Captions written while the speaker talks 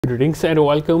Greetings and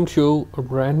welcome to a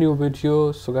brand new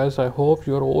video. So guys, I hope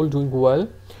you're all doing well.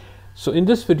 So in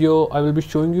this video I will be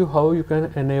showing you how you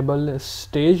can enable a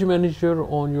stage manager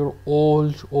on your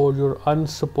old or your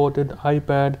unsupported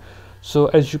iPad. So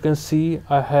as you can see,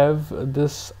 I have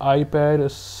this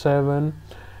iPad 7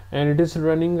 and it is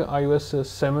running iOS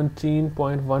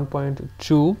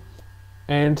 17.1.2,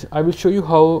 and I will show you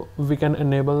how we can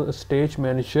enable a stage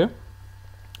manager.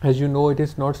 As you know, it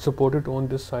is not supported on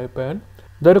this iPad.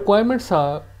 The requirements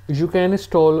are you can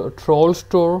install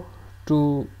TrollStore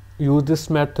to use this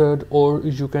method, or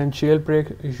you can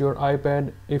jailbreak your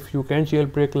iPad if you can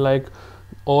jailbreak like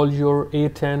all your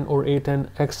A10 or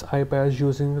A10X iPads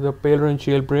using the Parent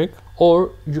jailbreak,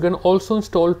 or you can also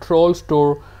install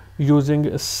TrollStore using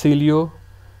Cilio.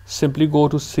 Simply go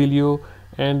to Cilio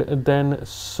and then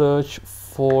search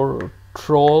for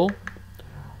TrollStore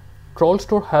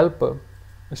helper.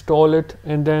 Install it,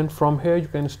 and then from here you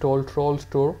can install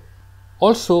TrollStore.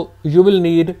 Also, you will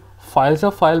need Filza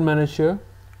File Manager.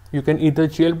 You can either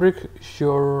jailbreak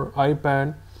your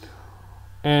iPad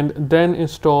and then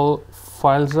install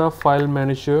Filza File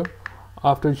Manager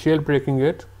after jailbreaking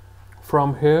it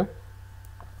from here,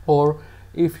 or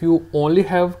if you only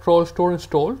have TrollStore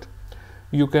installed,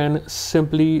 you can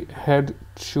simply head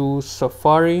to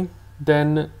Safari,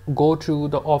 then go to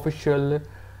the official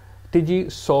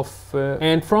TG software,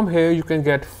 and from here you can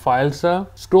get Filza.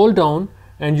 Scroll down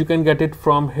and you can get it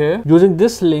from here using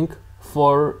this link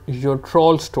for your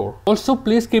TrollStore. Also,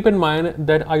 please keep in mind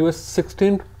that iOS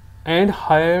 16 and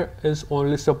higher is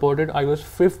only supported. iOS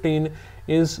 15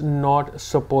 is not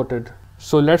supported.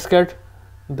 So let's get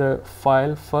the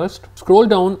file first. Scroll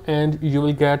down and you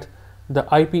will get the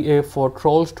IPA for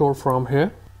TrollStore from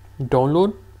here.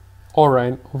 Download.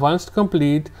 Alright, once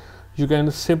complete, you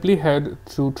can simply head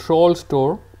to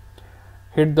TrollStore,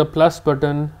 hit the plus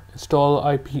button, install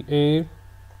IPA,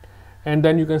 and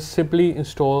then you can simply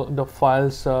install the File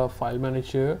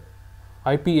Manager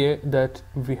IPA that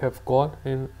we have got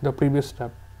in the previous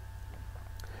step.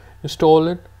 Install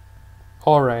it.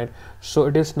 Alright, so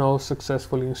it is now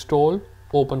successfully installed.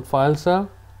 Open Filza.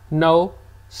 Now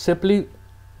simply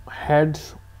head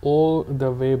all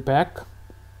the way back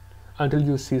until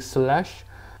you see slash.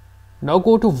 Now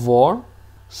go to var,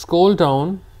 scroll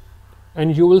down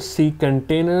and you will see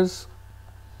containers,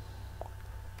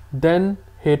 then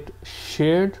hit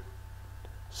shared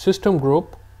system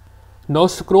group. Now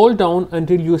scroll down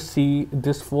until you see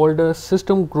this folder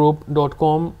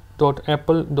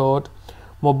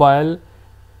systemgroup.com.apple.mobile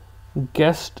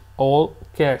guest all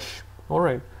cache.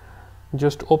 Alright,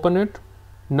 just open it.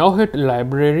 Now hit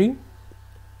library,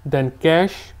 then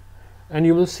cache, and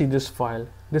you will see this file.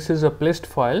 This is a list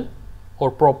file or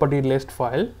property list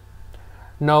file.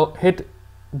 Now hit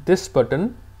this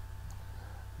button,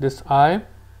 this I,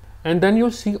 and then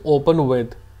you'll see open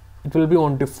with. It will be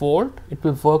on default. It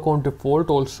will work on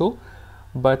default also,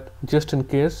 but just in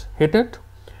case, hit it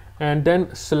and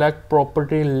then select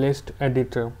property list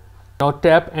editor. Now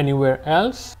tap anywhere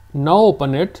else. Now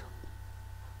open it,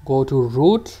 go to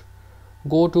root,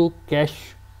 go to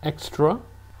cache extra,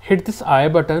 hit this I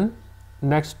button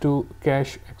next to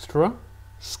cache extra.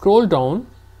 Scroll down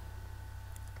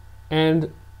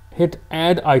and hit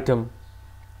add item.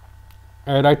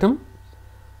 Add item.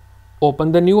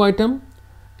 Open the new item.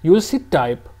 You will see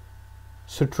type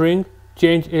string.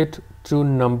 Change it to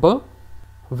number.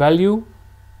 Value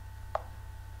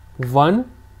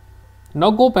 1.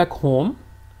 Now go back home.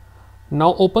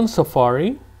 Now open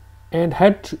Safari and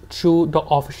head to the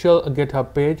official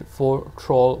GitHub page for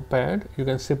TrollPad. You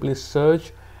can simply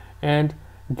search and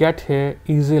get here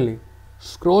easily.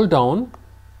 Scroll down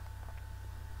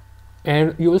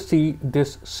and you will see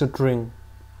this string.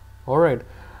 Alright,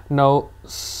 now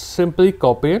simply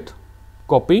copy it,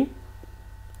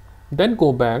 then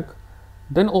go back,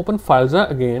 then open Filza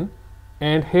again,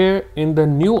 and here in the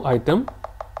new item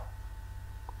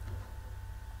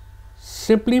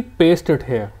simply paste it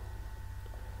here.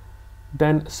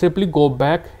 Then simply go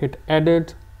back, hit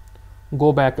edit,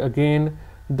 go back again,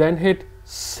 then hit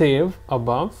save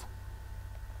above,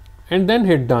 and then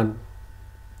hit done.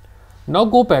 Now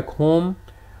go back home,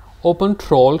 open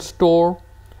TrollStore,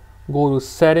 go to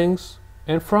settings,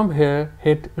 and from here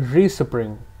hit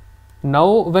respring.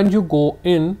 Now when you go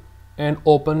in and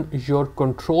open your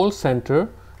control center,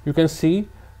 you can see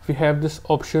we have this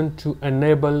option to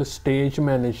enable stage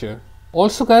manager.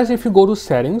 Also guys, if you go to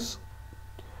settings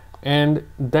and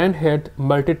then hit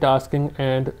multitasking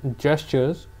and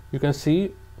gestures, you can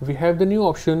see we have the new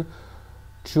option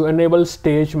to enable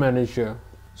stage manager.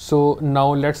 So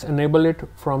now let's enable it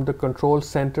from the control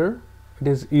center. It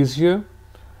is easier.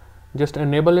 Just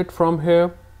enable it from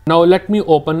here. Now let me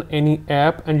open any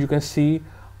app, and you can see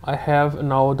I have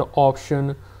now the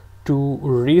option to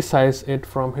resize it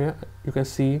from here. You can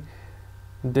see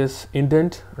this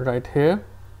indent right here,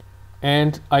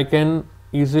 and I can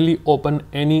easily open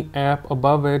any app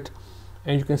above it,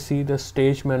 and you can see the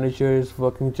stage manager is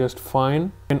working just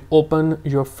fine. You can open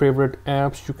your favorite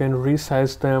apps, you can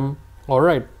resize them.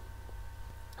 Alright,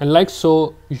 and like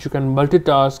so you can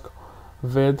multitask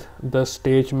with the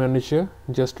stage manager.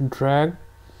 Just drag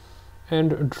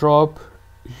and drop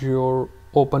your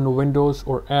open windows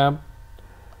or app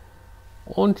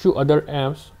onto other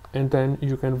apps, and then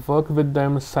you can work with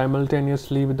them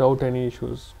simultaneously without any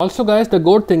issues. Also guys, the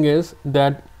good thing is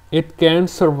that it can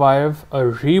survive a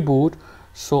reboot.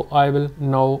 So I will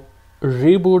now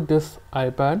reboot this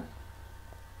iPad.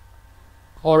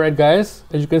 Alright guys,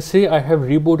 as you can see, I have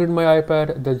rebooted my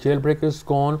iPad. The jailbreak is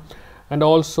gone, and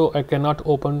also I cannot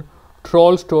open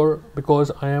TrollStore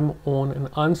because I am on an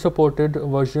unsupported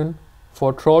version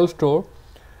for TrollStore.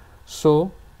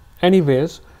 So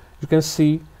anyways, you can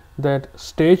see that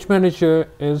stage manager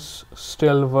is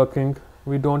still working.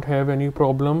 We don't have any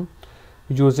problem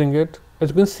using it. As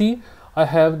you can see, I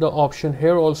have the option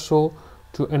here also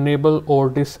to enable or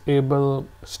disable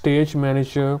stage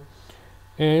manager,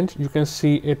 and you can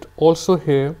see it also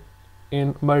here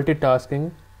in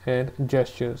multitasking and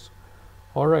gestures.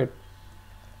 Alright,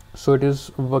 so it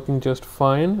is working just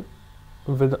fine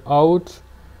without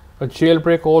a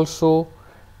jailbreak also,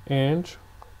 and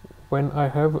when I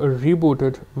have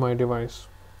rebooted my device.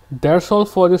 That's all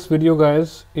for this video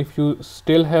guys. If you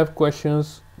still have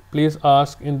questions, please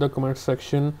ask in the comment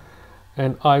section,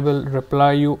 and I will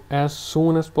reply you as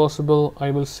soon as possible.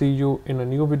 I will see you in a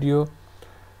new video.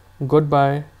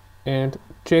 Goodbye and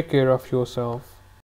take care of yourself.